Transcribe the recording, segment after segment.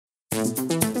So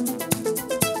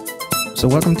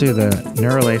welcome to the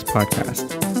Neuralace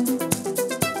podcast.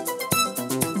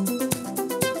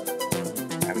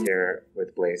 I'm here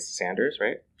with Blaise Sanders,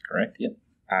 right? Correct, yep.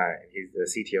 He's the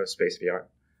CTO of SpaceVR.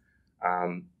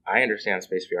 I understand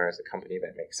SpaceVR is a company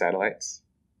that makes satellites,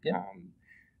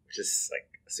 which is like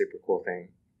a super cool thing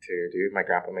to do. My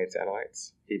grandpa made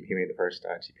satellites. He made the first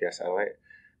GPS satellite.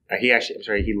 He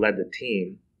led the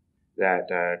team that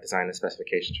designed the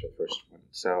specifications for the first one.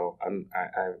 So I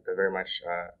very much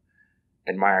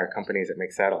admire companies that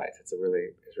make satellites. It's a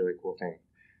really cool thing.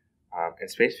 And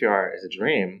SpaceVR is a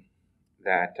dream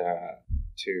that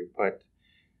to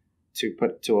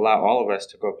allow all of us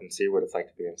to go up and see what it's like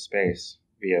to be in space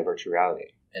via virtual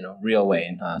reality. In a real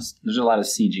way. There's a lot of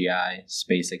CGI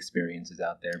space experiences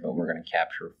out there, but we're going to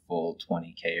capture full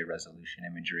 20K resolution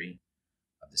imagery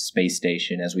of the space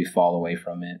station as we fall away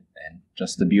from it and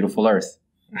just the beautiful Earth.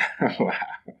 Wow.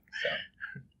 So,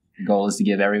 the goal is to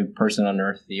give every person on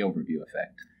Earth the overview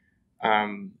effect.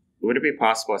 Would it be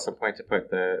possible at some point to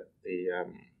put the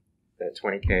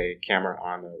 20K camera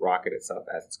on the rocket itself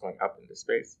as it's going up into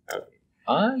space?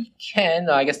 You can.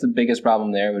 I guess the biggest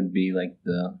problem there would be like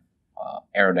the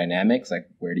aerodynamics, like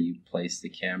where do you place the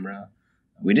camera?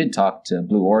 We did talk to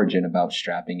Blue Origin about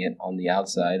strapping it on the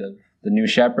outside of the New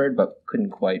Shepard, but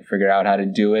couldn't quite figure out how to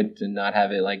do it and not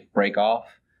have it like break off.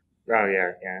 Oh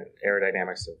yeah.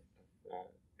 Aerodynamics of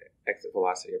exit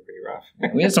velocity are pretty rough.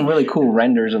 We had some really cool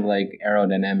renders of like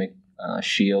aerodynamic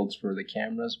shields for the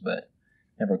cameras, but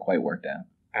never quite worked out.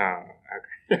 Oh,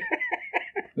 okay.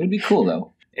 It would be cool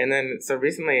though. And then, so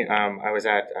recently, I was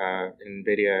at an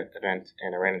NVIDIA event,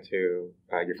 and I ran into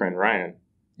your friend Ryan,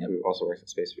 who also works at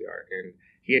SpaceVR, and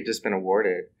he had just been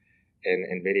awarded an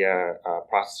NVIDIA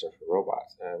processor for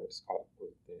robots. What's it called?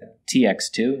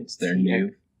 TX2. It's their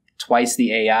new twice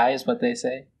the AI, is what they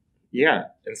say. Yeah,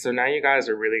 and so now you guys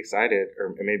are really excited,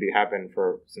 or maybe have been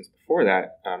since before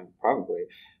that, probably,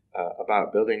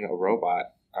 about building a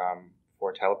robot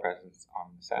for telepresence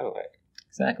on the satellite.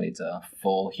 Exactly. It's a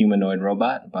full humanoid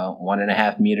robot, about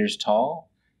 1.5 meters tall,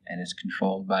 and is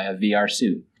controlled by a VR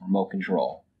suit, remote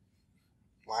control.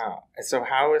 Wow. And so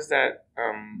how is that,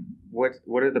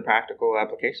 what are the practical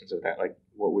applications of that? Like,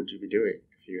 what would you be doing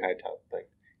if you had,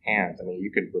 hands? I mean,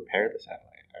 you could repair the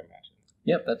satellite, I imagine.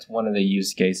 Yep, that's one of the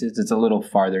use cases. It's a little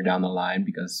farther down the line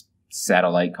because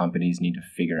satellite companies need to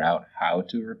figure out how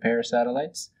to repair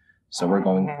satellites. So we're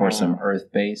going for some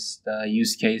Earth-based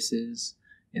use cases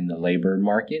in the labor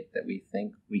market that we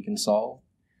think we can solve.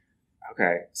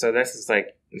 Okay, so this is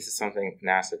something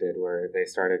NASA did where they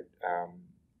started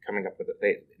coming up with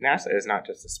it. NASA is not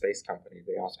just a space company;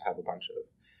 they also have a bunch of,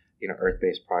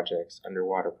 Earth-based projects,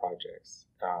 underwater projects.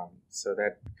 So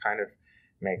that kind of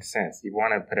makes sense. You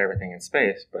want to put everything in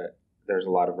space, but there's a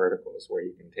lot of verticals where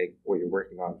you can take what you're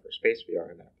working on for SpaceVR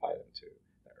and then apply them to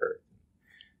the Earth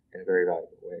in very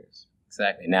valuable ways.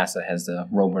 Exactly. NASA has the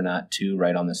Robonaut 2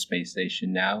 right on the space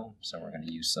station now, so we're going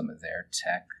to use some of their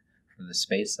tech for the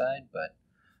space side. But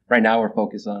right now we're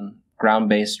focused on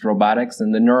ground-based robotics,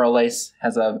 and the Neuralace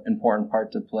has an important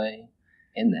part to play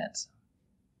in that.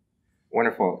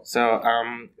 Wonderful. So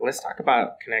let's talk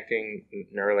about connecting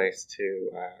Neuralace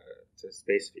to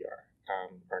SpaceVR,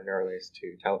 or Neuralace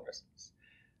to telepresence.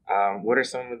 What are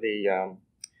some of the...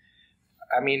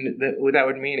 what that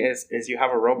would mean is you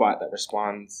have a robot that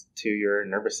responds to your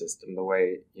nervous system the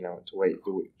way, to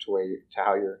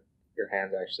how your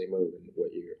hands actually move and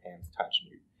what your hands touch,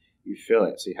 and you feel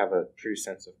it. So you have a true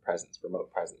sense of presence, remote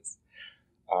presence,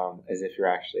 as if you're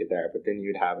actually there. But then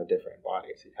you'd have a different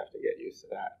body, so you'd have to get used to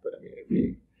that. But I mean,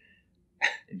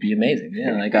 it'd be amazing.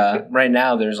 Yeah, right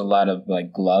now there's a lot of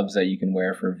gloves that you can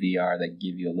wear for VR that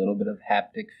give you a little bit of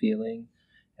haptic feeling.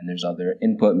 And there's other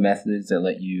input methods that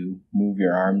let you move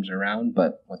your arms around.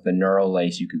 But with the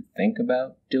Neuralace, you could think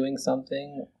about doing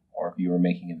something. Or if you were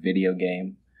making a video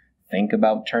game, think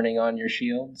about turning on your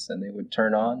shields and they would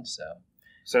turn on.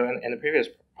 So in the previous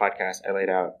podcast, I laid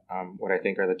out what I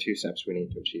think are the 2 steps we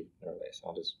need to achieve Neuralace.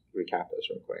 I'll just recap those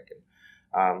real quick.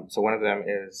 And, so one of them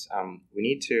is we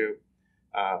need to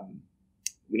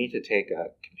take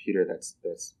a computer that's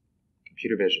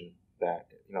computer vision that,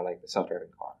 like the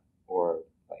self-driving car, or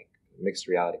mixed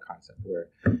reality concept where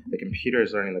the computer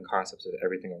is learning the concepts of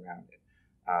everything around it.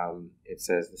 It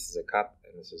says this is a cup,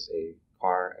 and this is a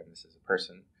car, and this is a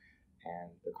person,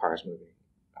 and the car is moving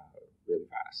really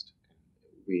fast.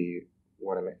 We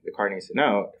want to the car needs to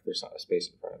know if there's a space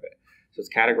in front of it. So it's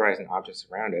categorizing objects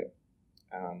around it,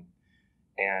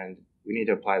 and we need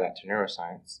to apply that to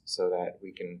neuroscience so that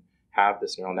we can have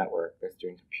this neural network that's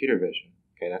doing computer vision.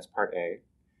 Okay, that's part A.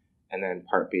 And then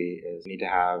part B is we need to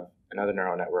have another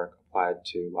neural network applied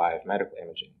to live medical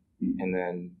imaging and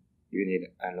then you need,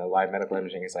 and the live medical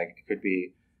imaging is like, it could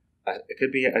be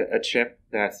a chip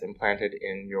that's implanted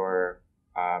in your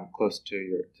close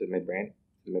to the midbrain,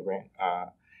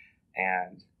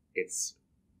 and it's,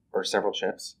 or several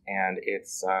chips, and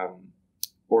it's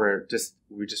or just,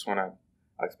 we just want to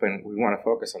explain, we want to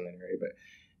focus on that area, but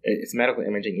it's medical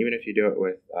imaging. Even if you do it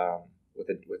with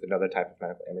another type of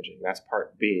medical imaging, that's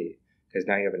part B, because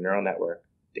now you have a neural network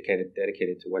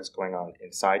dedicated to what's going on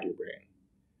inside your brain,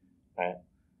 right?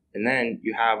 And then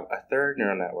you have a third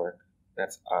neural network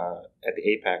that's at the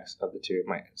apex of the two.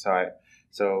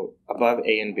 So above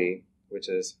A and B, which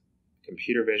is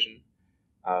computer vision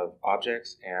of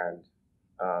objects and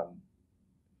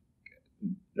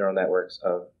neural networks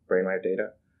of brainwave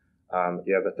data.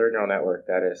 You have a third neural network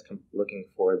that is looking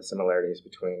for the similarities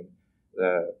between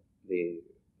the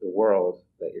world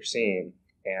that you're seeing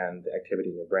and the activity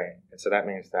in your brain. And so that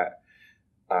means that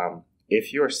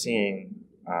if you're seeing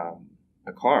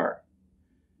a car,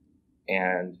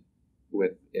 and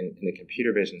in the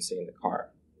computer vision seeing the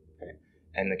car, okay,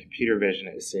 and the computer vision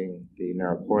is seeing the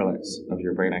neural correlates of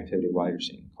your brain activity while you're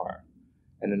seeing the car,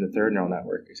 and then the third neural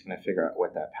network is going to figure out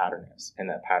what that pattern is, and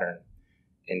that pattern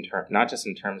not just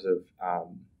in terms of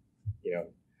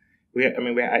we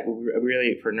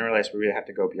really, for neuralites, we really have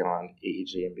to go beyond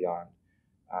EEG and beyond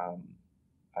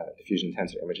diffusion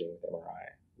tensor imaging with MRI.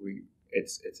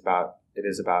 It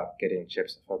is about getting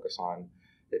chips to focus on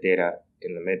the data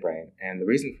in the midbrain, and the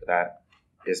reason for that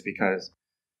is because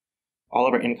all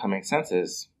of our incoming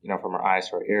senses, from our eyes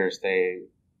to our ears, they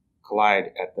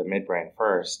collide at the midbrain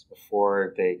first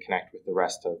before they connect with the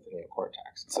rest of the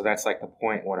neocortex. So that's like the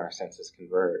point when our senses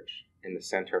converge in the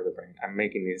center of the brain. I'm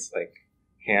making these like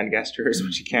hand gestures,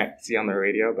 which you can't see on the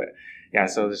radio, but yeah.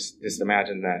 So just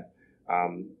imagine that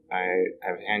I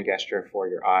have a hand gesture for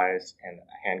your eyes and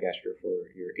a hand gesture for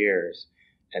your ears,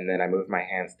 and then I move my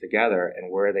hands together,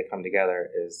 and where they come together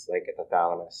is like at the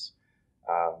thalamus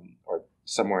or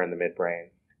somewhere in the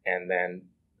midbrain, and then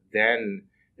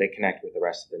they connect with the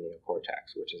rest of the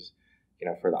neocortex, which is,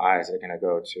 for the eyes, they're going to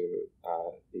go to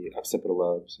the occipital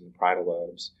lobes and the parietal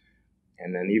lobes.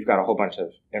 And then you've got a whole bunch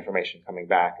of information coming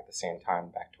back at the same time,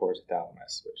 back towards the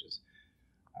thalamus, which is,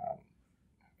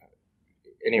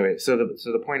 anyway, so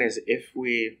the point is,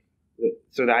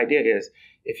 the idea is,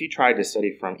 if you tried to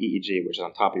study from EEG, which is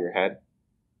on top of your head,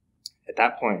 at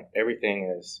that point, everything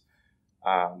is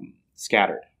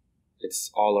scattered.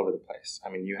 It's all over the place. I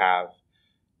mean, you have,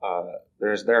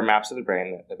 there are maps of the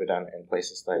brain that have been done in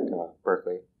places like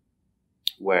Berkeley,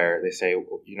 where they say,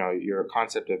 your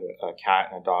concept of a cat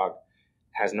and a dog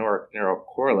has neural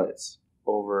correlates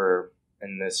over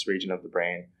in this region of the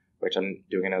brain, which I'm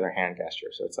doing another hand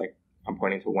gesture. So it's like I'm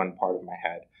pointing to one part of my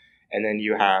head. And then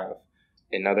you have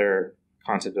another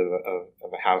concept of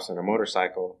a house and a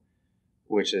motorcycle,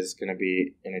 which is going to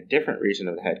be in a different region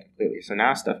of the head completely. So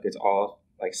now stuff gets all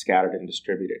like scattered and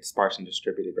distributed, sparse and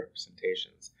distributed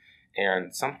representations.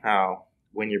 And somehow,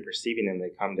 when you're perceiving them,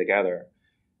 they come together.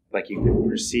 Like you could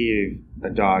perceive a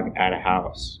dog at a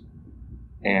house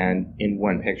and in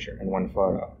one picture, in one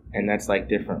photo. And that's like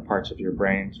different parts of your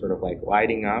brain sort of like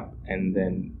lighting up and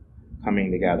then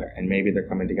coming together. And maybe they're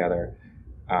coming together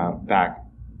back,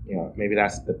 maybe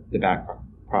that's the back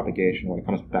propagation when it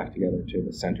comes back together to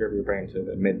the center of your brain, to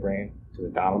the midbrain, to the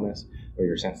thalamus, where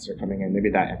your senses are coming in. Maybe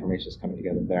that information is coming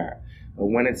together there. But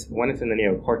when it's in the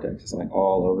neocortex, it's like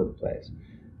all over the place.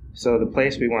 So the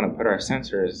place we want to put our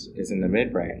sensors is in the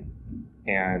midbrain.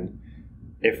 And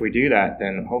if we do that,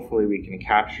 then hopefully we can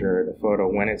capture the photo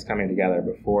when it's coming together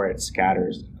before it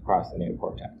scatters across the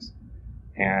neocortex,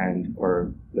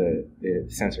 or the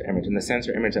sensor image. And the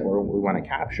sensor image that we want to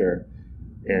capture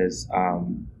is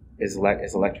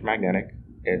electromagnetic.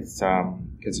 It's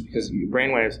because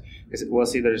brainwaves.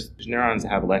 There's neurons that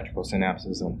have electrical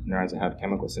synapses and neurons that have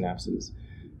chemical synapses,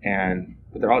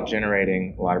 but they're all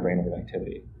generating a lot of brainwave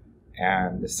activity.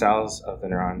 And the cells of the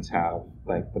neurons have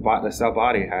the cell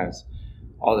body has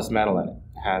all this metal in it.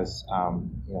 It has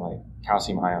like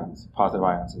calcium ions, positive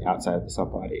ions on the outside of the cell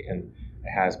body, and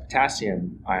it has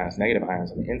potassium ions, negative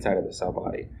ions on the inside of the cell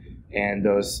body. And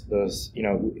those the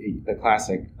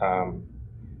classic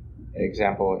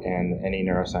example in any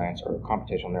neuroscience or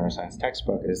computational neuroscience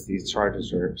textbook is these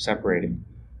charges are separating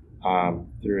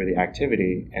through the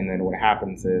activity, and then what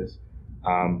happens is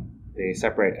they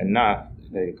separate enough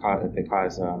they cause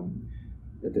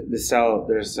the cell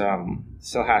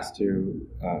cell has to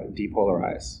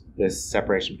depolarize this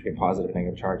separation between positive and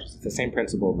negative charges. It's the same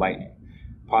principle of lightning.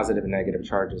 Positive and negative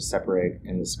charges separate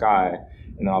in the sky,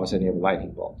 and then all of a sudden you have a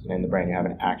lightning bolt, and in the brain you have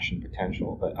an action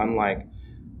potential. But unlike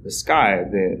the sky,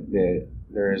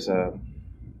 there's a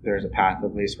path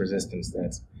of least resistance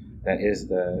that's that is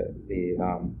the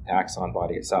axon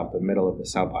body itself, the middle of the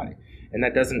cell body, and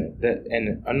that doesn't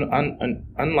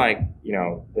unlike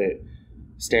the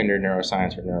standard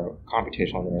neuroscience or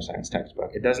computational neuroscience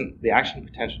textbook, the action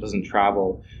potential doesn't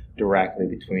travel directly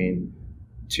between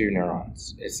two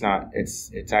neurons. It's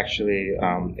actually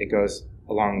it goes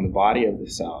along the body of the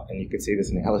cell, and you can see this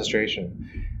in the illustration.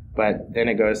 But then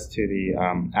it goes to the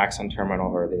axon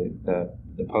terminal or the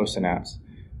postsynapse,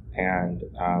 and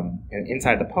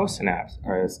inside the postsynapse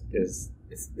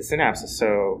the synapse is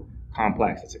so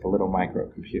complex. It's like a little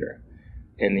microcomputer,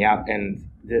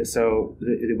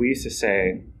 we used to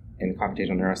say in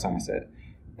computational neuroscience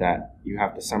that you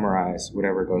have to summarize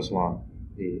whatever goes along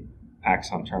the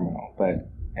axon terminal, but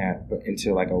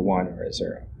into like a 1 or a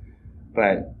 0.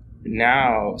 But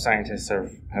now scientists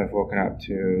have woken up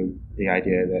to the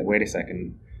idea that, wait a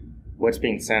second, what's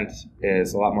being sent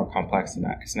is a lot more complex than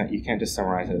that. It's not, you can't just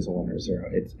summarize it as a 1 or a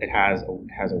 0. It has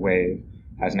a wave,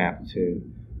 has an amplitude,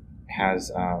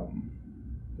 has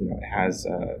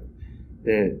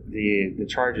the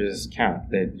charges count.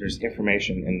 There's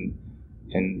information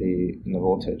in the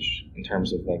voltage in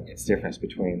terms of like its difference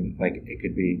between, like, it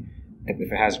could be, if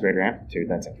it has greater amplitude,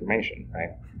 that's information,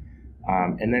 right?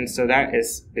 And then so that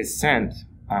is sent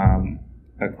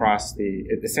across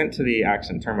it's sent to the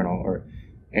axon terminal,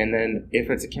 and then if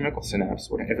it's a chemical synapse,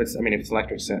 if it's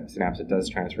electric synapse, it does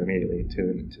transfer immediately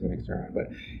to the next neuron. But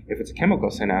if it's a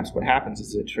chemical synapse, what happens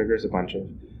is it triggers a bunch of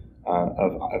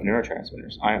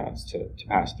neurotransmitters, ions, to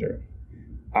pass through.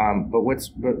 But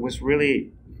what's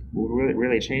really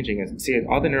changing is, see,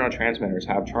 all the neurotransmitters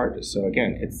have charges. So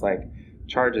again, it's like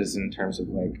charges in terms of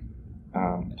like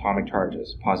atomic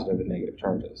charges, positive and negative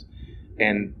charges.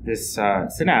 And this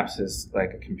synapse is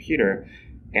like a computer,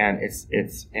 and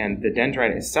and the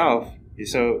dendrite itself.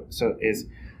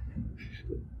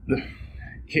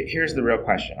 Here's the real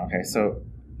question. Okay, so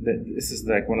this is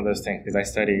like one of those things, because I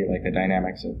study like the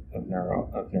dynamics of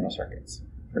neural circuits,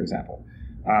 for example.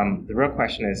 The real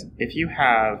question is, if you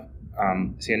have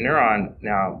see, a neuron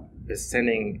now is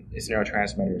sending its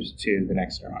neurotransmitters to the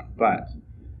next neuron, but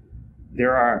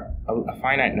there are a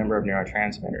finite number of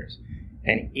neurotransmitters,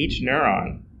 and each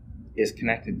neuron is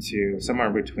connected to somewhere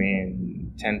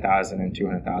between 10,000 and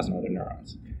 200,000 other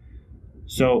neurons.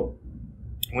 So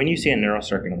when you see a neural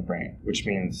circuit in the brain, which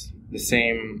means the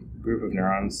same group of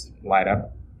neurons light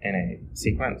up in a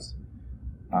sequence,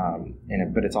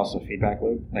 but it's also a feedback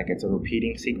loop, like it's a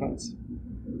repeating sequence,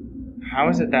 how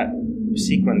is it that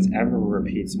sequence ever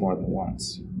repeats more than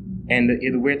once? And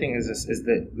the weird thing is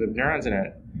that the neurons in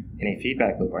a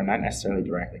feedback loop are not necessarily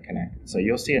directly connected. So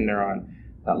you'll see a neuron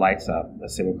that lights up,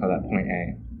 let's say we'll call that point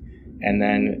A, and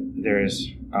then there's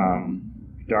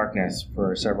darkness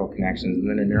for several connections, and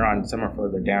then a neuron somewhere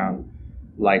further down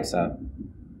lights up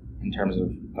in terms of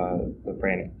the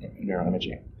brain neural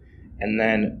imaging. And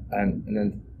then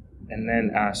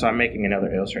so I'm making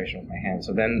another illustration with my hand.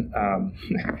 So then,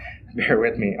 bear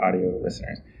with me, audio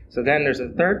listeners. So then there's a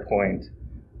third point.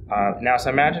 Now, so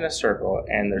imagine a circle,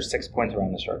 and there's 6 points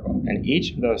around the circle, and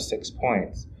each of those 6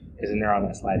 points is a neuron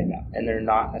that's lighting up, and they're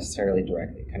not necessarily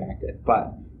directly connected,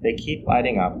 but they keep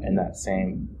lighting up in that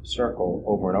same circle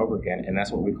over and over again, and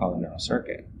that's what we call a neural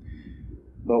circuit.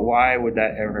 But why would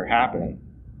that ever happen?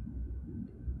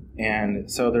 And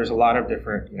so there's a lot of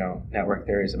different, network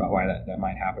theories about why that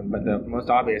might happen, but the most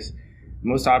obvious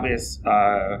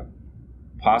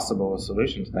possible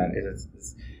solution to that is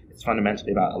it's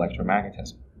fundamentally about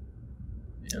electromagnetism.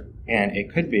 Yeah. And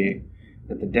it could be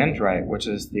that the dendrite, which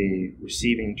is the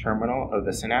receiving terminal of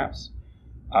the synapse,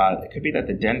 it could be that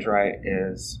the dendrite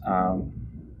is,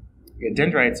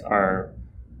 dendrites are,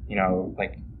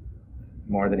 like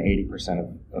more than 80%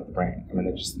 of the brain. I mean,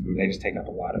 they just take up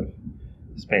a lot of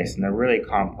space, and they're really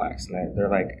complex, and they're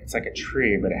like, it's like a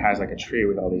tree, but it has like a tree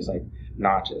with all these like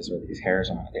notches or these hairs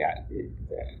on it,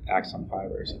 the axon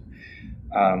fibers.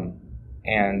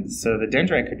 And so the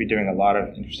dendrite could be doing a lot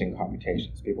of interesting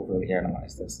computations. People really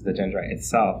analyze this. The dendrite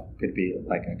itself could be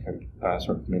like a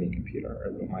sort of mini computer or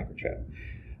a little microchip.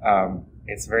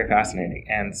 It's very fascinating.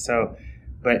 And so,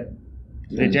 but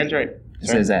the dendrite...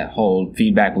 So is that whole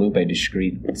feedback loop a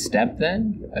discrete step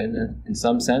then, in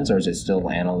some sense, or is it still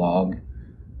analog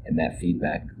in that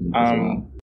feedback loop as well?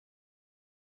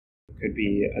 Could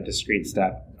be a discrete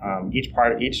step. Each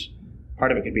part of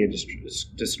it could be a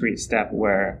discrete step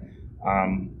where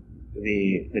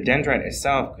the dendrite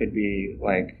itself could be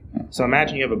like, so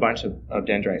imagine you have a bunch of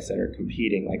dendrites that are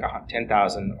competing, like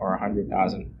 10,000 or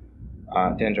 100,000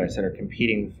 dendrites that are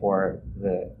competing for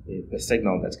the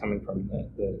signal that's coming from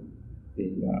the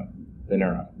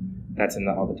neuron that's in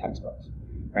all the textbooks,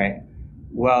 right?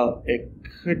 Well, it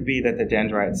could be that the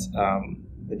dendrites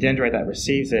the dendrite that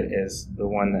receives it is the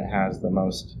one that has the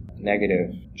most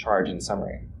negative charge in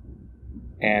summary.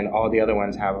 And all the other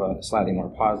ones have a slightly more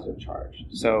positive charge.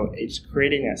 So it's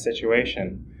creating a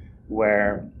situation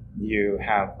where you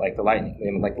have like the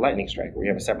lightning strike, where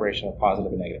you have a separation of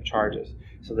positive and negative charges.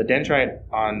 So the dendrite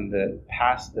on the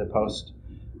post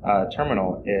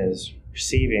terminal is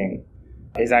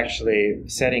actually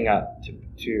setting up to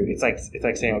it's like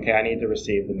saying, okay, I need to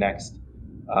receive the next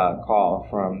call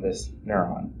from this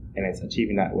neuron, and it's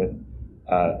achieving that with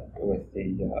the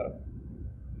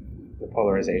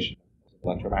polarization of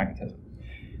electromagnetism.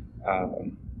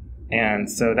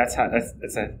 And so that's a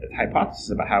hypothesis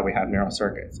about how we have neural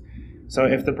circuits. So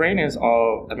if the brain is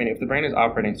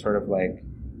operating sort of like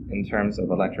in terms of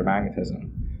electromagnetism,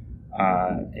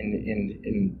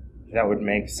 that would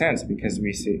make sense because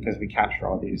we capture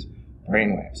all these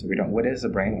brainwaves. So what is a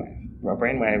brainwave? Well, a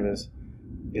brainwave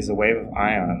is a wave of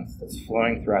ions that's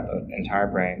flowing throughout the entire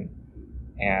brain,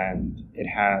 and it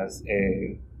has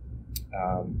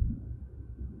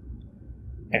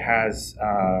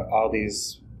all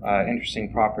these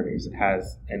interesting properties. It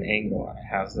has an angle, and it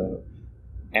has the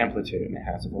amplitude, and it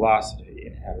has a velocity,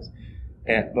 and it has.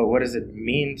 But what does it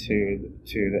mean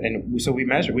and so we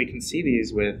can see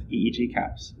these with EEG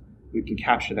caps. We can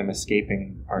capture them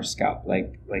escaping our scalp,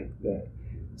 like the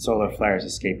solar flares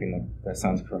escaping the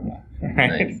sun's corona. Right?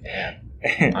 Nice. Yeah.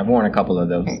 I've worn a couple of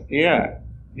those. Yeah.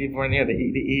 You've worn the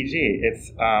EEG.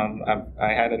 It's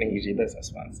I had an EEG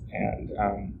business once, and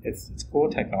it's cool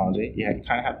technology. You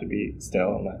kind of have to be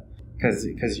still and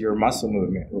because your muscle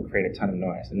movement will create a ton of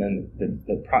noise, and then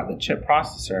the chip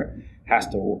processor has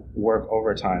to work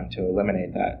overtime to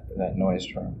eliminate that noise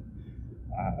from.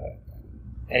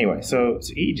 Anyway, so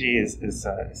EEG is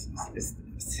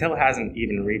still hasn't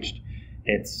even reached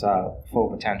its full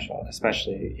potential,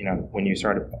 especially when you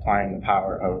start applying the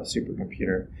power of a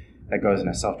supercomputer that goes in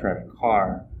a self-driving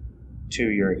car to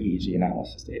your EEG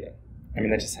analysis data. I mean,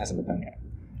 that just hasn't been done yet.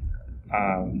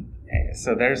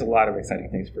 So there's a lot of exciting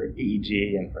things for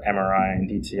EEG and for MRI and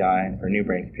DTI and for new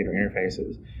brain-computer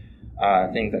interfaces,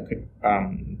 things that could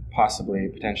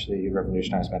potentially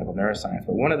revolutionize medical neuroscience.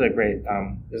 But one of the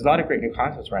there's a lot of great new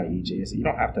concepts around EEG. Is that you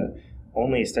don't have to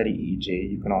only study EEG.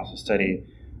 You can also study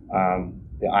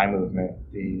the eye movement,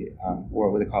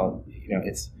 or what they call it,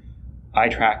 it's eye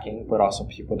tracking, but also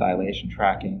pupil dilation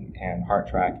tracking and heart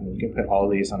tracking. You can put all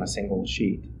of these on a single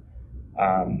sheet.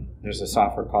 There's a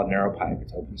software called NeuroPipe.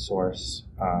 It's open source,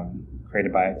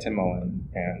 created by Tim Mullen,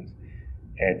 and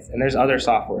there's other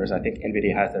softwares. I think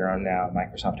NVIDIA has their own now,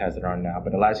 Microsoft has their own now,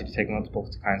 but it allows you to take multiple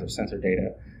kinds of sensor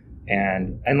data,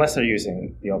 and unless they're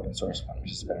using the open source one, which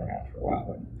has been around for a while,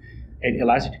 but it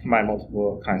allows you to combine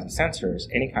multiple kinds of sensors,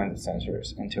 any kinds of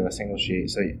sensors, into a single sheet,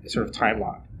 so it's sort of time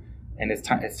locked. And it's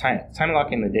time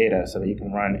locking the data so that you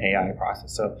can run AI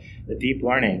process. So the deep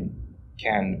learning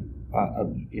can,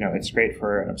 it's great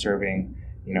for observing,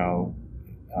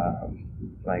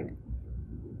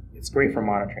 it's great for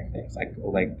monitoring things, like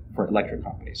for electric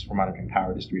companies, for monitoring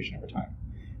power distribution over time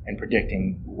and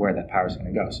predicting where that power is going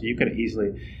to go. So you could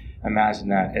easily imagine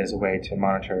that as a way to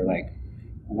monitor,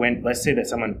 let's say that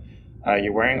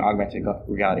you're wearing augmented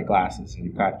reality glasses, and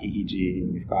you've got EEG,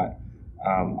 and you've got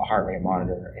a heart rate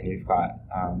monitor, and you've got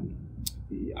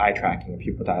the eye tracking and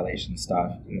pupil dilation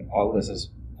stuff, and all of this is,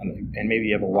 and maybe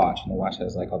you have a watch, and the watch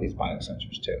has all these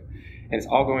biosensors too, and it's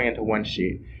all going into one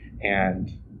sheet,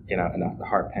 and and the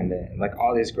heart pendant, and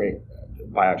all these great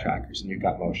bio trackers, and you've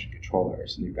got motion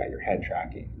controllers, and you've got your head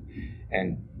tracking,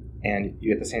 and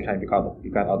you at the same time you've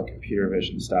got all the computer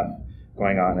vision stuff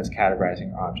going on that's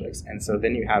categorizing objects, and so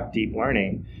then you have deep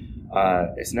learning.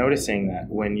 It's noticing that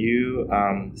when you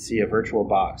see a virtual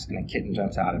box and a kitten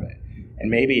jumps out of it,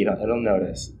 and maybe it'll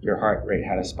notice your heart rate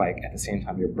had a spike at the same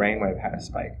time your brainwave had a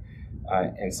spike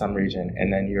in some region,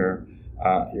 and then your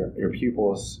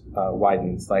pupils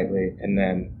widen slightly, and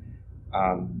then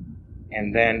a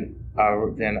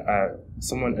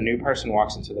new person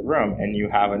walks into the room, and you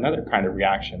have another kind of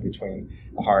reaction between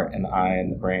the heart and the eye and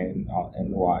the brain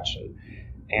and the watch,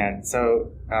 and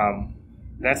so.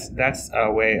 That's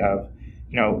a way of,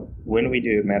 when we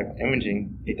do medical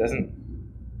imaging, it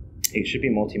should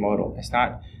be multimodal. It's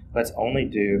not, let's only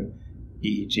do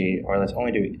EEG or let's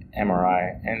only do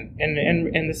MRI.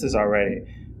 And this is already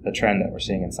the trend that we're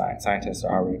seeing in science. Scientists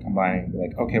are already combining,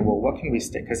 okay, well, what can we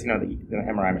stick? Because, the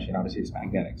MRI machine obviously is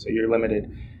magnetic. So you're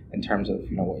limited in terms of,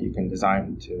 what you can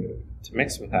design to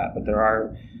mix with that. But there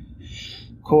are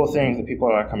cool things that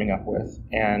people are coming up with.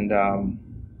 And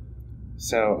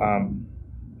so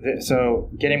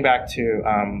getting back to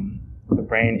the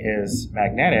brain is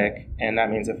magnetic, and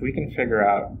that means if we can figure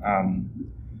out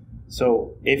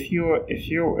So if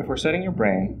we're studying your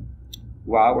brain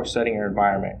while we're studying your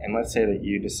environment, and let's say that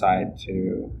you decide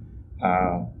to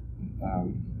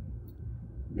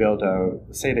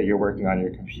say that you're working on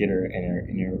your computer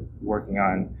and you're working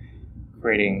on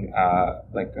creating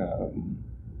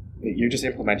you're just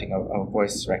implementing a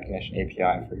voice recognition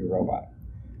API for your robot,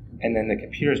 and then the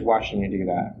computer is watching you do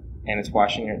that, and it's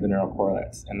watching the neural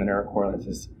correlates, and the neural correlates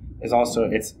is also,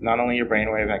 it's not only your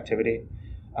brainwave activity,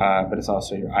 but it's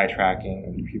also your eye tracking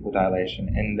and your pupil dilation,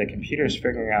 and the computer is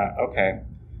figuring out, okay,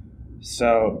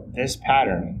 so this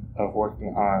pattern of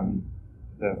working on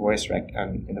the voice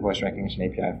recognition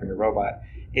API for your robot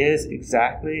is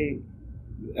exactly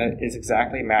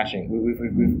matching.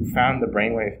 We've found the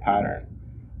brainwave pattern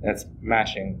that's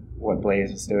matching what Blaze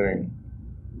is doing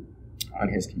on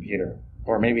his computer,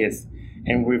 or maybe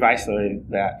and we've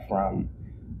isolated that from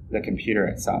the computer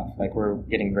itself. Like, we're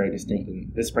getting very distinct,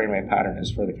 and this brainwave pattern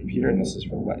is for the computer, and this is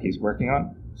for what he's working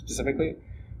on specifically.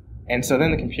 And so then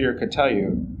the computer could tell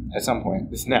you at some point,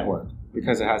 this network,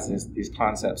 because it has these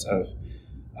concepts of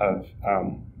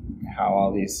how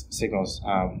all these signals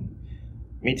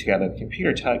meet together. The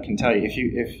computer can tell you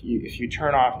if you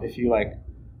turn off, if you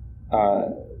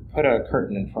put a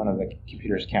curtain in front of the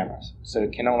computer's cameras, so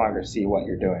it can no longer see what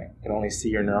you're doing. It can only see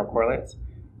your neural correlates.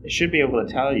 It should be able to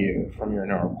tell you from your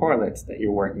neural correlates that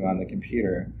you're working on the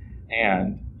computer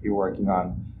and you're working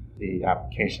on the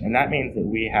application. And that means that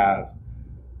we have,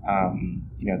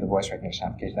 the voice recognition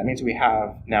application. That means we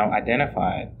have now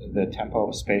identified the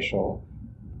tempo-spatial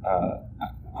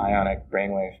ionic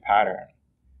brainwave pattern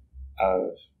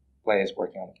of Blaze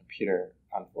working on the computer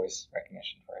on voice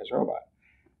recognition for his robot.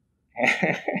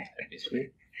 That'd be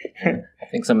sweet. I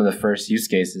think some of the first use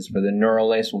cases for the neural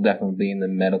lace will definitely be in the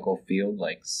medical field,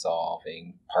 like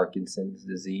solving Parkinson's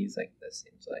disease. Like, that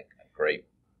seems like a great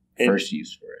first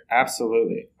use for it.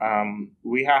 Absolutely.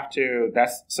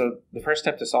 So the first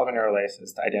step to solving neural lace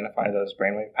is to identify those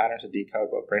brainwave patterns, to decode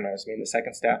what brainwaves mean. The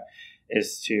second step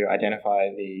is to identify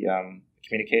the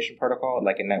communication protocol,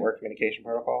 like a network communication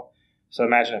protocol. So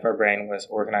imagine if our brain was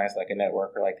organized like a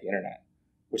network or like the internet,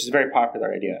 which is a very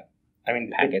popular idea. I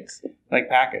mean, packets. Like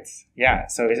packets, yeah.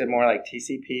 So is it more like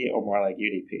TCP or more like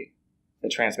UDP, the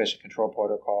transmission control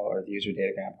protocol or the user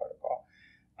datagram protocol?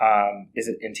 Is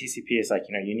it in TCP? Is like,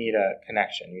 you need a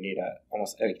connection. You need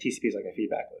almost like TCP is like a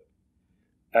feedback loop.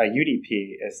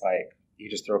 UDP is like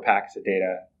you just throw packets of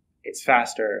data. It's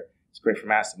faster. It's great for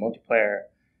massive multiplayer.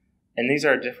 And these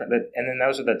are different. And then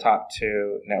those are the top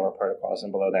two network protocols.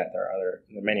 And below that, there are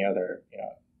many other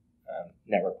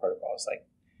network protocols like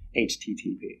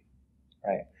HTTP.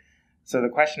 Right. So the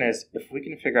question is, if we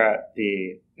can figure out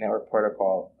the network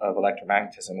protocol of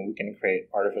electromagnetism, we can create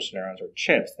artificial neurons or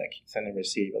chips that can send and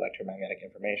receive electromagnetic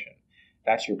information.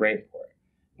 That's your brain port.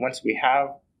 Once we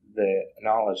have the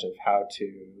knowledge of how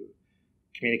to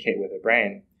communicate with the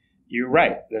brain, you're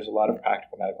right. There's a lot of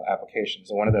practical medical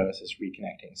applications, and one of those is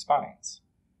reconnecting spines.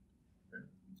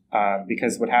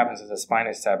 Because what happens is the spine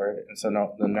is severed, and so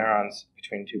the neurons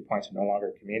between 2 points are no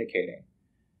longer communicating.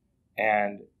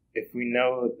 And if we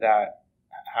know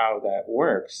how that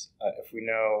works, if we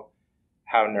know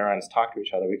how neurons talk to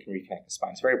each other, we can reconnect the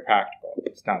spine. It's very practical.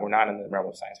 We're not in the realm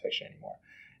of science fiction anymore.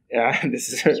 This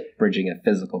is just bridging a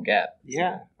physical gap.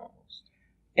 Yeah.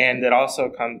 And it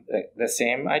also the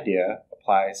same idea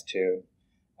applies to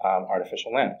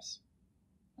artificial limbs,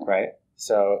 right?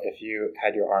 So if you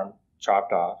had your arm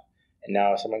chopped off and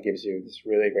now someone gives you this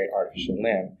really great artificial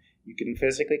limb, you can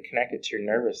physically connect it to your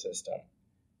nervous system.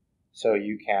 So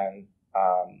you can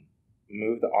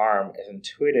move the arm as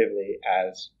intuitively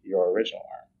as your original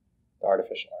arm, the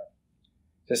artificial arm.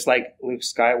 Just like Luke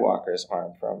Skywalker's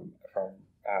arm from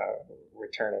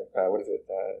Return of,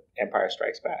 Empire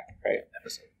Strikes Back, right?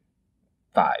 Episode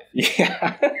 5.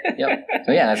 Yeah. Yep.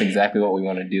 So yeah, that's exactly what we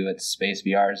want to do at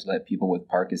SpaceVR, is let people with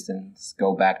Parkinson's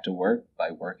go back to work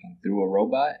by working through a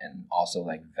robot, and also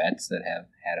like vets that have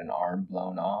had an arm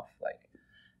blown off, like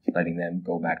letting them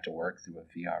go back to work through a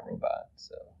VR robot.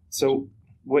 So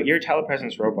what your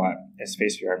telepresence robot at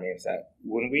SpaceVR means that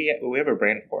when we have a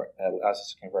brain port that allows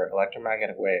us to convert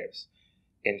electromagnetic waves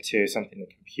into something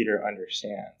the computer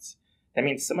understands, that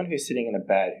means someone who's sitting in a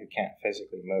bed who can't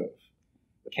physically move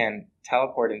can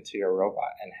teleport into your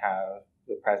robot and have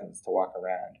the presence to walk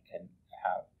around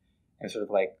and sort of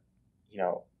like,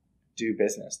 do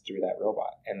business through that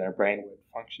robot, and their brain would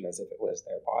function as if it was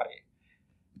their body.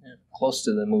 Yeah, close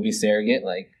to the movie Surrogate,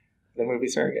 like the movie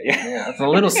Surrogate. Yeah, it's a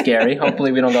little scary.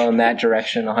 Hopefully, we don't go in that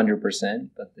direction 100%,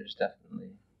 but there's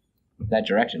definitely that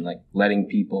direction, like letting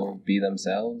people be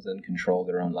themselves and control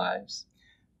their own lives.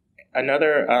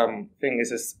 Another thing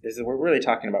is that we're really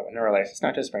talking about with neural lace. It's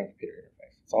not just brain-computer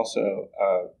interface. It's also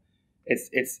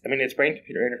it's I mean it's brain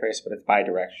computer interface, but it's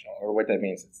bidirectional. Or what that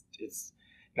means it's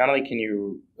not only can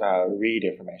you read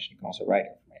information, you can also write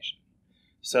information.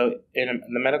 So in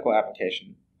the medical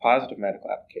application, positive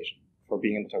medical application for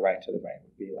being able to write to the brain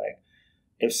would be like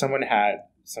if someone had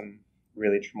some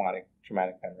really traumatic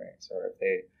memories, or if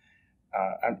they,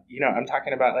 I'm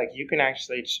talking about like you can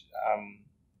actually,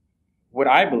 what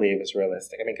I believe is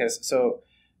realistic. I mean,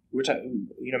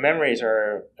 memories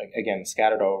are again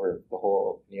scattered over the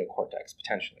whole neocortex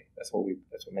potentially. That's what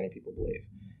many people believe.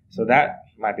 So that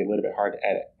might be a little bit hard to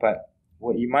edit, but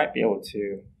what you might be able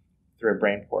to through a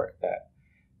brain port that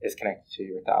is connected to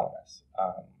your thalamus,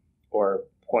 or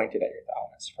pointed at your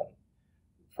thalamus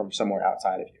from somewhere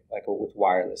outside of you, like with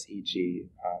wireless EEG,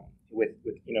 with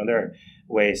there are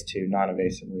ways to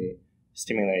non-invasively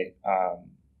stimulate,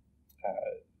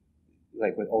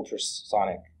 like with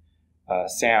ultrasonic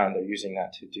sound. They're using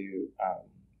that to do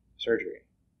surgery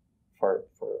for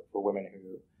women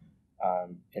who,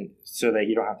 and so that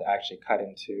you don't have to actually cut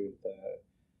into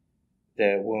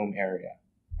the womb area.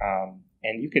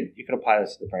 And you could apply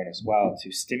this to the brain as well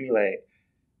to stimulate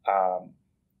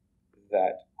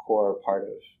that core part of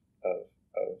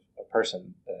a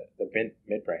person, the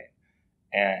midbrain,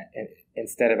 and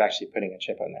instead of actually putting a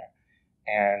chip in there.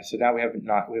 And so now we have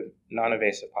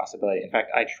non-invasive possibility. In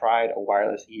fact, I tried a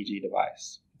wireless EEG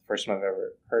device, the first one I've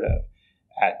ever heard of,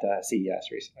 at CES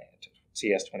recently,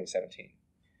 CES 2017.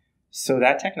 So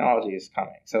that technology is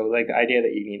coming. So like the idea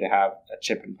that you need to have a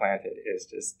chip implanted is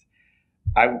just,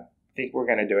 I think we're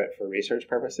going to do it for research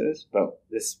purposes, but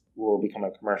this will become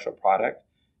a commercial product.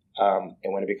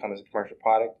 And when it becomes a commercial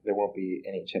product, there won't be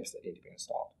any chips that need to be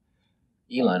installed.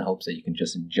 Elon hopes that you can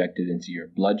just inject it into your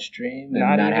bloodstream and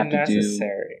not have to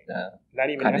necessary. Not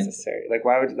even necessary. Like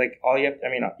why would all you have? I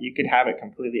mean, you could have it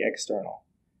completely external,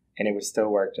 and it would still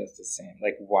work just the same,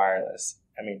 like wireless.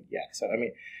 I mean, yeah. So I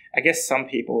mean, I guess some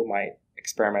people might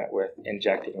experiment with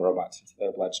injecting robots into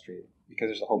their bloodstream because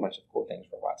there's a whole bunch of cool things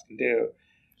robots can do.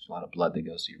 There's a lot of blood that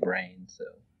goes to your brain, so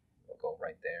it'll go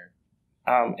right there.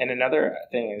 And another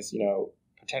thing is,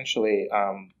 potentially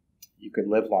you could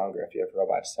live longer if you have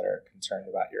robots that are concerned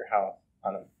about your health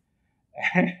on them.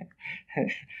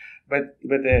 but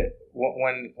the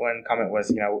one comment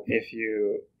was, if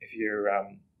your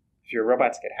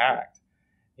robots get hacked,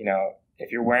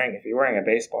 if you're wearing a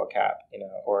baseball cap,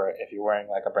 or if you're wearing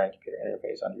like a brain computer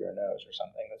interface under your nose or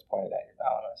something that's pointed at your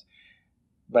thalamus,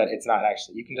 but it's not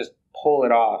actually, you can just pull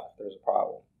it off if there's a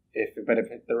problem. But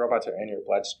if the robots are in your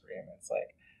bloodstream, it's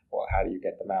like, well, how do you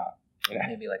get them out?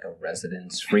 Maybe like a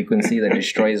resonance frequency that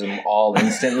destroys them all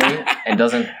instantly and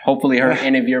doesn't hopefully hurt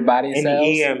any of your body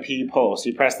cells. An EMP pulse.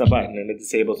 You press the button and it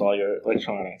disables all your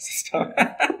electronics and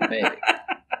stuff. Maybe.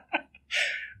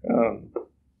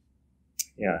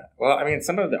 Yeah. Well, I mean,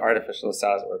 some of the artificial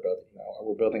cells that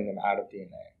we're building them out of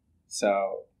DNA.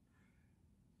 So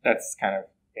that's kind of,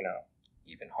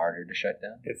 even harder to shut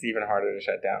down. It's even harder to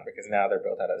shut down because now they're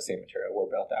built out of the same material we're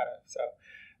built out of. So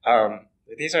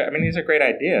these are great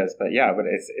ideas, but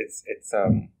it's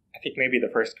I think maybe the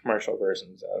first commercial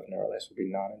versions of Neuralist will be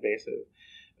non-invasive.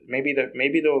 Maybe there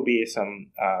will be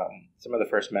some of the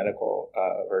first medical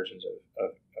versions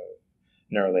of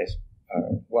Neuralist.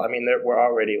 Well, I mean, we're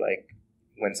already like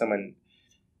when someone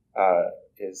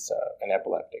is an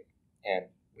epileptic and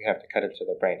we have to cut it to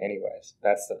the brain anyways.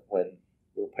 That's when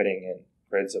we're putting in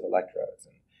grids of electrodes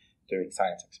and doing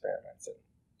science experiments and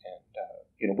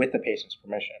with the patient's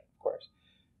permission, of course.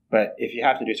 But if you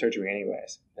have to do surgery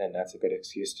anyways, then that's a good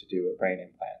excuse to do a brain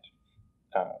implant.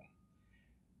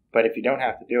 But if you don't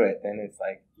have to do it, then it's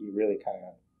like you really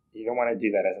you don't want to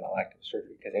do that as an elective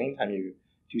surgery because anytime you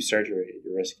do surgery,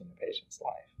 you're risking the patient's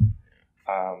life.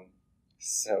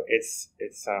 So it's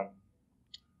a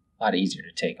lot easier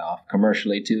to take off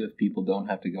commercially too if people don't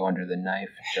have to go under the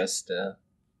knife just to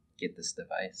get this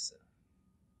device.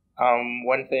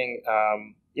 One thing,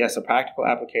 so practical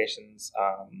applications,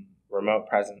 remote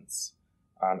presence.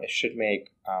 It should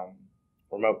make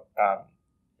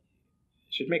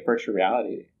virtual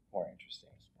reality more interesting,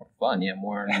 more fun,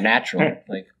 more natural.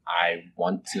 Like I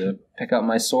want to pick up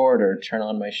my sword or turn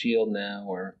on my shield now,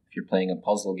 or if you're playing a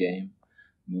puzzle game,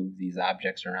 move these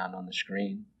objects around on the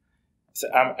screen. So,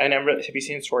 have you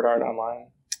seen Sword Art Online?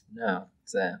 No,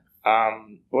 what's that?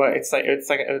 Well, it's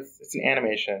an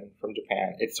animation from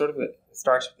Japan. It starts with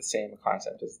the same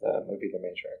concept as the movie The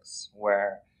Matrix,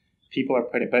 where people are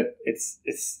putting, but it's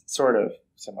sort of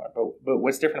similar. But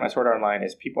what's different about Sword Art Online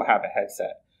is people have a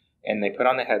headset, and they put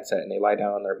on the headset and they lie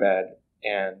down on their bed,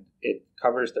 and it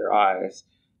covers their eyes,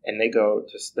 and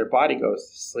their body goes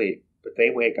to sleep, but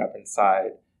they wake up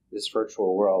inside this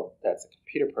virtual world that's a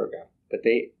computer program, but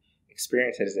they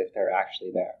experience it as if they're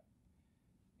actually there.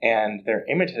 And their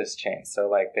images change. So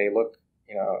like they look,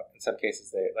 you know, in some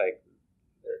cases they like,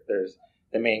 there's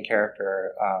the main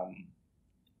character,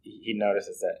 he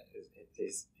notices that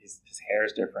his hair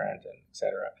is different and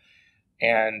etc.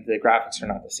 And the graphics are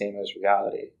not the same as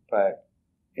reality, but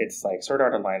it's like Sword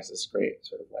Art Online is this great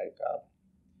sort of like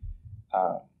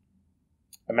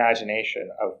imagination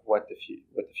of what the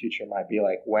future might be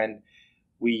like when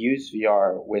we use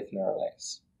VR with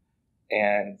Neuralace.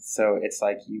 And so it's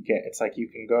like you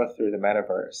can go through the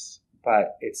metaverse,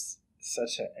 but it's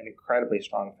such an incredibly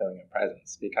strong feeling of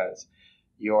presence because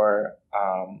you're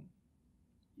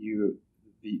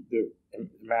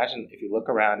imagine if you look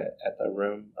around at the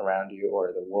room around you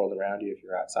or the world around you if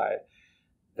you're outside,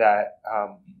 that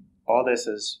all this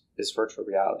is virtual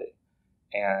reality.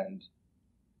 And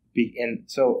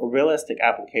so a realistic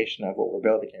application of what we're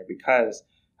building here, because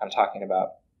I'm talking about,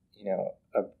 you know,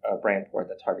 a brain port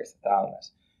that targets the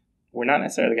thalamus, we're not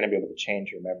necessarily going to be able to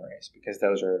change your memories because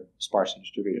those are sparsely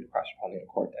distributed across your whole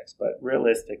neocortex. But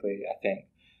realistically, I think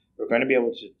we're going to be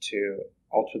able to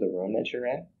alter the room that you're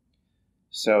in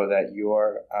so that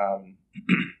you're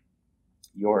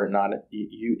not,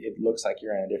 it looks like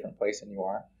you're in a different place than you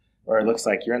are, or it looks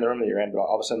like you're in the room that you're in, but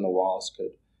all of a sudden the walls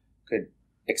could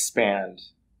expand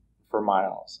for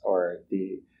miles, or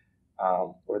the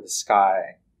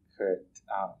sky could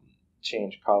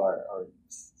change color, or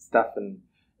stuff, and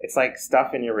it's like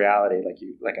stuff in your reality.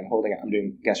 I'm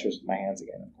doing gestures with my hands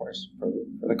again, of course, for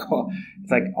the call.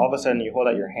 It's like all of a sudden you hold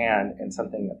out your hand and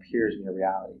something appears in your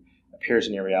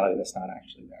reality that's not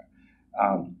actually there.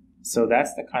 So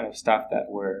that's the kind of stuff that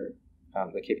we're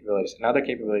the capabilities. And other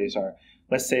capabilities are,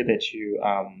 let's say that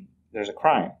there's a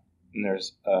crime and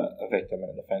there's a victim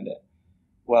and a defendant.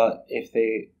 Well, if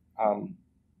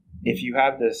you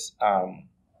have this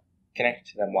connected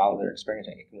to them while they're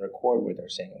experiencing, it can record what they're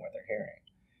seeing and what they're hearing.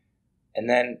 And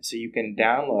then, so you can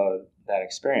download that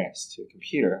experience to a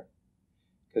computer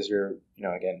because you're, you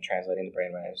know, again, translating the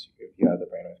brainwaves. If you have the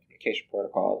brainwave communication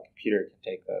protocol, the computer can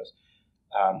take those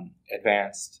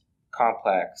advanced,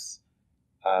 complex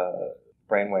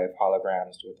brainwave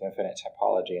holograms with infinite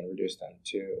topology and reduce them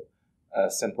to a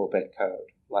simple bit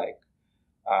code. Like,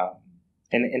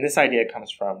 and this idea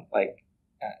comes from like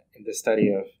in the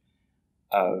study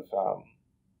of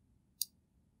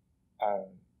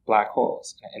black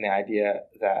holes, and the idea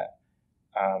that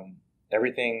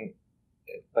everything,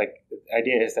 like the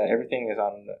idea is that everything is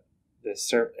on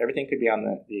everything could be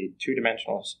on the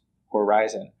two-dimensional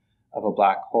horizon of a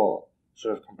black hole,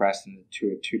 sort of compressed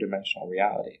into a two-dimensional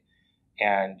reality.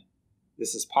 And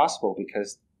this is possible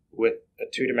because with a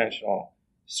two-dimensional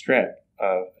strip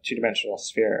of a two-dimensional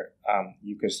sphere,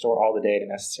 you could store all the data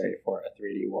necessary for a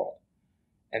 3D world.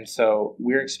 And so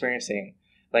we're experiencing,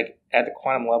 like at the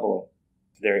quantum level,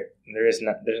 there isn't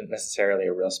necessarily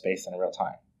a real space and a real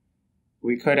time.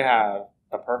 We could have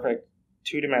a perfect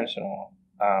two-dimensional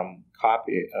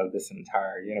copy of this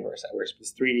entire universe that works,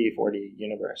 this 3D, 4D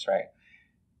universe, right?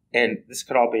 And this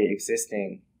could all be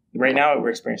existing. Right now we're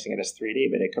experiencing it as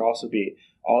 3D, but it could also be,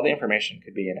 all the information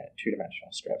could be in a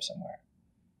two-dimensional strip somewhere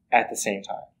at the same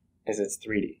time as it's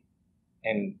 3D.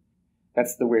 And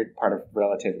that's the weird part of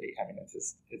relativity. I mean,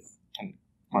 it's kind of,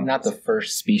 I'm not the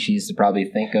first species to probably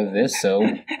think of this, so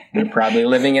we're probably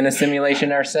living in a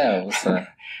simulation ourselves.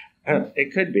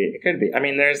 It could be. I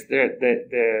mean, there's there's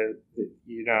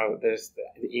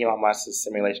the Elon Musk's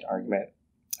simulation argument,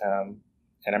 and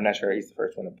I'm not sure he's the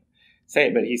first one to say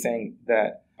it, but he's saying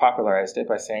that, popularized it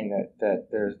by saying that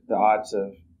there's the odds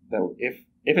of that if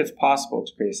it's possible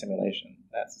to create a simulation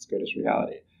that's as good as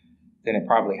reality, then it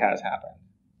probably has happened.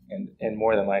 And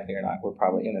more than likely or not, we're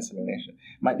probably in a simulation.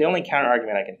 The only counter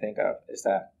argument I can think of is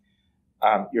that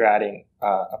you're adding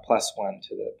a +1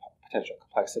 to the potential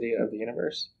complexity of the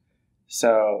universe.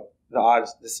 So the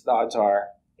odds are,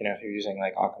 you know, if you're using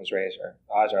like Occam's razor,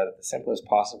 the odds are that the simplest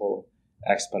possible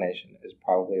explanation is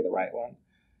probably the right one.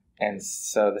 And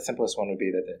so the simplest one would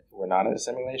be that we're not in a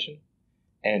simulation,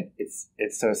 and it's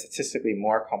so statistically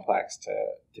more complex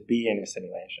to be in a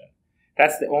simulation.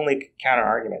 That's the only counter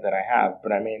argument that I have,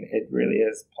 but I mean, it really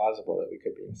is plausible that we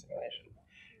could be in a simulation.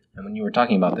 And when you were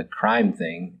talking about the crime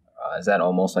thing, is that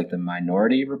almost like the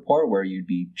Minority Report, where you'd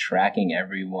be tracking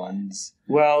everyone's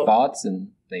thoughts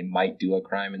and they might do a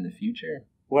crime in the future?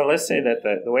 Well, let's say that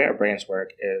the way our brains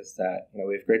work is that, you know,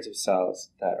 we have grids of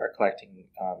cells that are collecting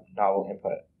novel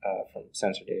input from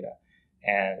sensor data,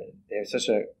 and they have such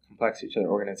a complexity to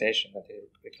their organization that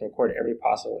they can record every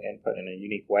possible input in a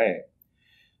unique way.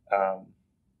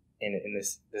 In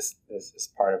this is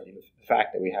part of the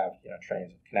fact that we have, you know,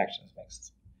 trillions of connections makes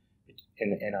this,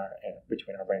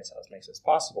 between our brain cells makes this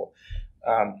possible.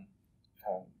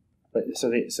 but so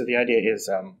the idea is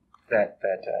that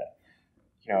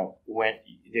when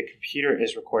the computer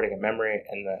is recording a memory,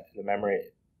 and the memory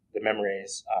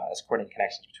is recording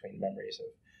connections between memories of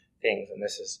things, and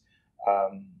this is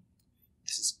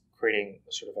creating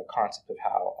sort of a concept of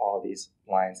how all these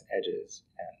lines, edges,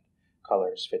 and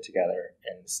colors fit together.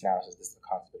 And this is the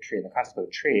concept of a tree. And the concept of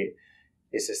a tree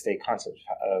is just a concept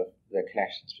of the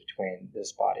connections between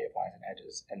this body of lines and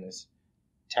edges and this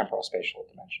temporal spatial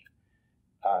dimension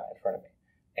in front of me.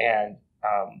 And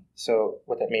so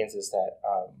what that means is that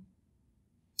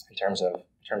in terms of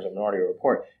Minority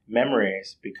Report,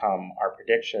 memories become our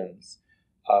predictions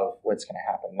of what's going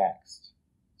to happen next.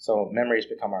 So memories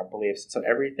become our beliefs. So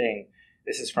everything.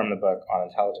 This is from the book On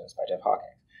Intelligence by Jeff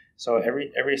Hawkins. So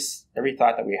every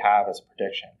thought that we have is a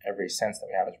prediction. Every sense that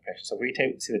we have is a prediction. So if we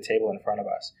see the table in front of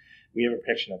us, we have a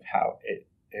prediction of how it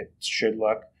should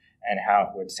look and how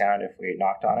it would sound if we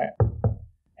knocked on it.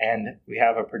 And we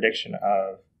have a prediction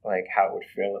of like how it would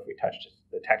feel if we touched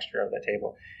the texture of the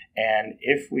table. And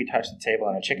if we touched the table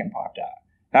and a chicken popped out,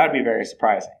 that would be very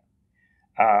surprising.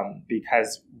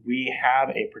 Because we have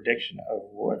a prediction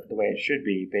of the way it should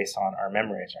be based on our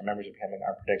memories. Our memories are becoming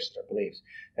our predictions, our beliefs.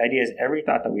 The idea is every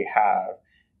thought that we have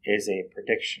is a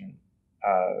prediction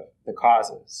of the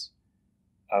causes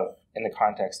in the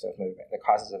context of movement, the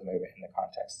causes of movement in the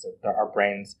context of our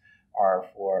brains are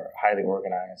for highly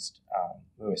organized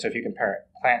movement. So if you compare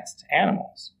plants to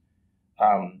animals,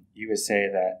 you would say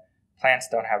that plants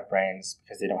don't have brains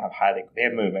because they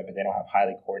have movement, but they don't have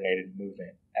highly coordinated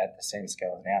movement at the same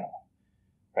scale as an animal,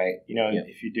 right?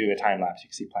 If you do a time lapse, you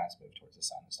can see plants move towards the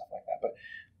sun and stuff like that.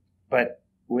 But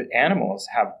with animals,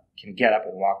 can get up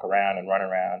and walk around and run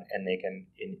around, and they can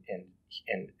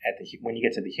when you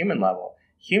get to the human level,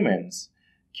 humans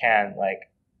can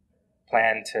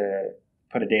plan to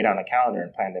put a date on a calendar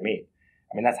and plan to meet.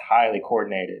 I mean, that's highly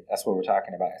coordinated. That's what we're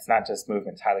talking about. It's not just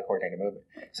movement, it's highly coordinated movement.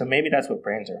 So maybe that's what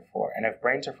brains are for. And if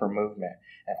brains are for movement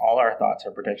and all our thoughts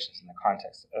are predictions in the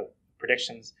context of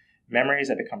predictions, memories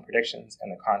that become predictions in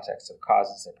the context of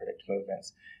causes that predict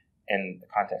movements, in the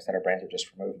context that our brains are just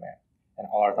for movement, and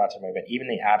all our thoughts are movement, even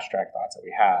the abstract thoughts that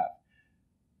we have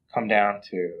come down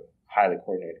to highly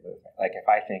coordinated movement. Like if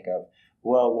I think of,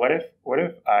 well, what if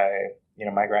I,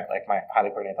 my highly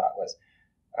coordinated thought was,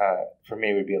 for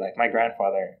me would be like my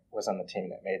grandfather was on the team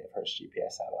that made the first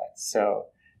GPS satellites. So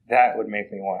that would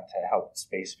make me want to help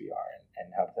SpaceVR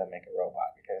and help them make a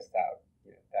robot, because that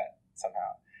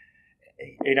somehow,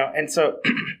 and so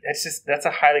that's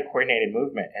a highly coordinated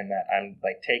movement, in that I'm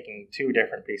taking two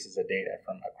different pieces of data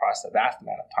from across a vast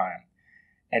amount of time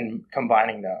and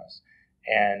combining those.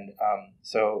 And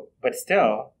but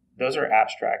still, those are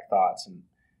abstract thoughts,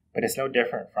 but it's no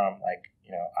different from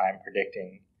I'm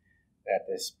predicting that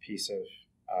this piece of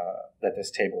that this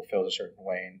table feels a certain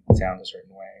way and sounds a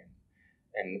certain way,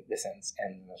 and this ends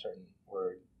in a certain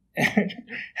word.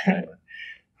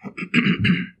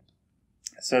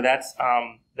 So that's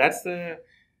the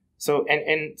so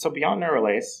beyond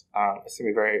neuralace. It's gonna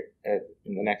be very. The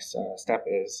next step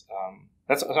is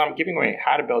so I'm giving away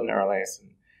how to build neuralace,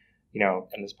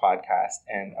 in this podcast,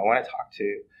 and I want to talk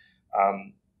to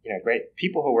great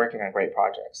people who are working on great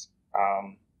projects.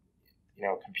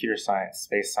 Computer science,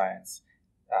 space science,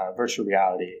 virtual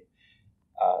reality,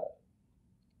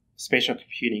 spatial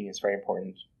computing is very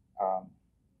important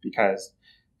because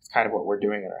it's kind of what we're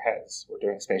doing in our heads. We're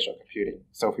doing spatial computing.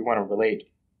 So if we want to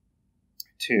relate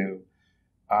to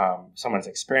someone's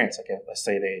experience, let's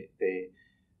say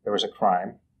there was a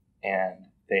crime and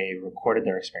they recorded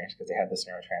their experience because they had this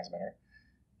neurotransmitter,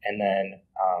 and then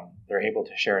they're able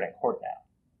to share it in court now.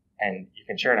 And you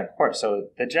can share it in court. So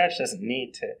the judge doesn't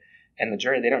need to, and the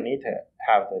jury, they don't need to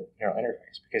have the neural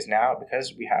interface, because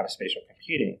we have spatial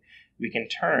computing, we can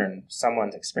turn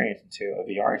someone's experience into a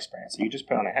VR experience. So you just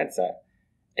put on a headset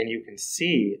and you can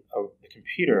see the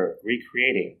computer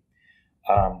recreating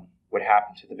what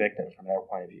happened to the victim from their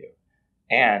point of view,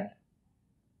 and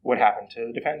what happened to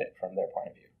the defendant from their point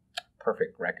of view.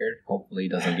 Perfect record. Hopefully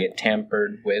it doesn't get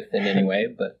tampered with in any way,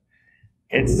 but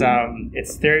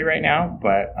it's theory right now,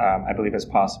 but I believe it's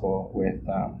possible with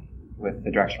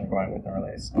the direction we're going with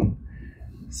neuralace.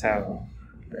 So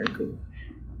very cool.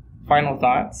 Final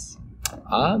thoughts?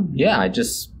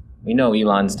 We know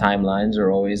Elon's timelines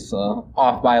are always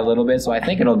off by a little bit, so I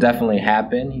think it'll definitely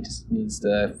happen. He just needs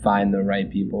to find the right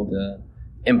people to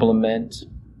implement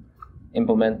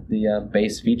the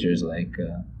base features.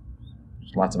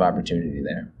 There's lots of opportunity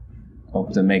there,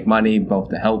 both to make money, both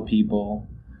to help people.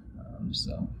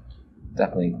 So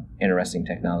definitely interesting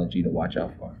technology to watch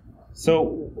out for.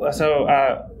 So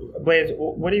Blaze,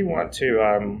 what do you want to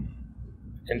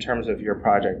in terms of your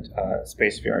project,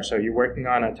 SpaceVR. So you're working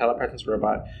on a telepresence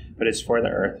robot, but it's for the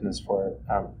Earth and it's for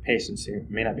patients who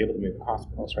may not be able to move in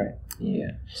hospitals, right?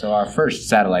 Yeah. So our first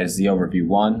satellite is the Overview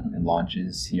 1. It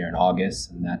launches here in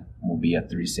August, and that will be a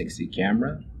 360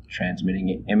 camera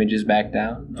transmitting images back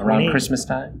down around Christmas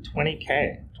time.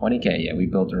 20K. 20K, yeah. We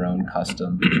built our own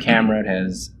custom camera. It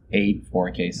has 8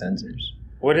 4K sensors.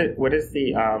 What is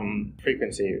the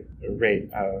frequency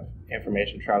rate of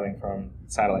information traveling from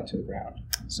satellite to the ground?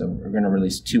 So we're going to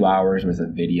release 2 hours worth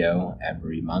of video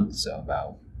every month, so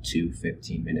about 2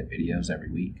 15-minute videos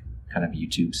every week, kind of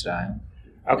YouTube style.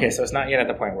 Okay, so it's not yet at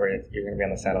the point where you're going to be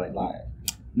on the satellite live.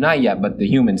 Not yet, but the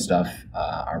human stuff,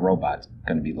 our robot's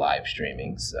going to be live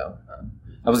streaming. So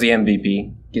that was the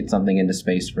MVP. Get something into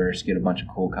space first, get a bunch of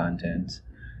cool content,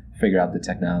 figure out the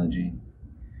technology,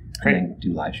 and then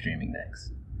do live streaming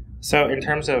next. So in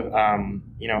terms of,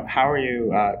 how are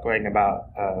you going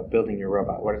about building your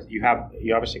robot? You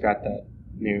obviously got the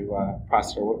new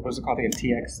processor. What was it called again?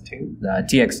 TX2?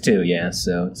 TX2, yeah.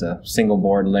 So it's a single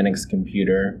board Linux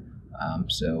computer.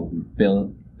 So we're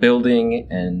building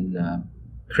and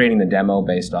creating the demo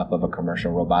based off of a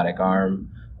commercial robotic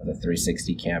arm with a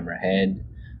 360 camera head.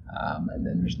 And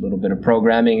then there's a little bit of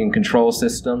programming and control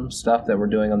system stuff that we're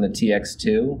doing on the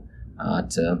TX2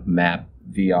 to map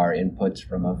VR inputs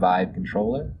from a Vive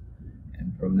controller.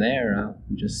 And from there,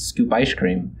 we just scoop ice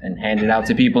cream and hand it out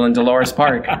to people in Dolores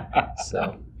Park.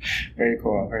 So, very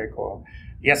cool, very cool.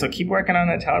 Yeah, so keep working on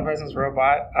the telepresence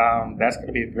robot. That's going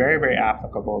to be very, very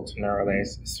applicable to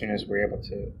Neuralace as soon as we're able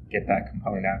to get that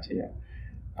component out to you.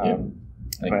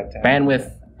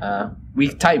 Bandwidth, we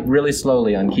type really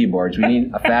slowly on keyboards. We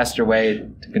need a faster way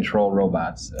to control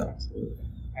robots. So. Absolutely.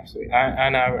 Absolutely.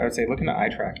 And I would say looking at eye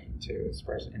tracking too as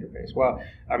far as the interface. Well,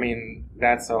 I mean,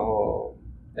 that's a whole...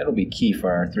 That'll be key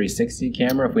for our 360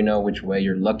 camera. If we know which way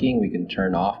you're looking, we can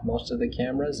turn off most of the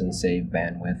cameras and save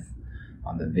bandwidth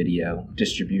on the video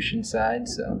distribution side.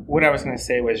 So what I was going to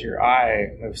say was your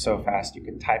eye moves so fast you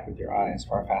could type with your eyes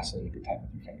far faster than you could type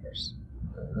with your fingers.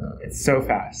 It's so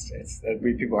fast.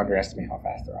 People underestimate how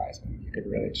fast their eyes move. You could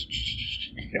really,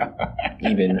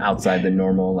 even outside the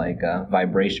normal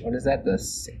vibration. What is that? The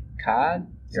saccade?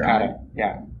 Saccade.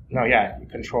 Yeah. No. Yeah.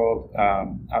 Controlled.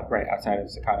 Right outside of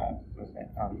saccade movement.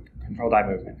 Controlled eye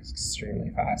movement is extremely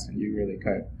fast, and you really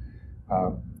could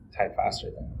type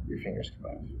faster than your fingers could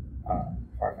move.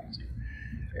 Far faster.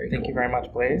 Thank you very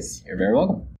much, Blaze. You're very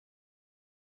welcome.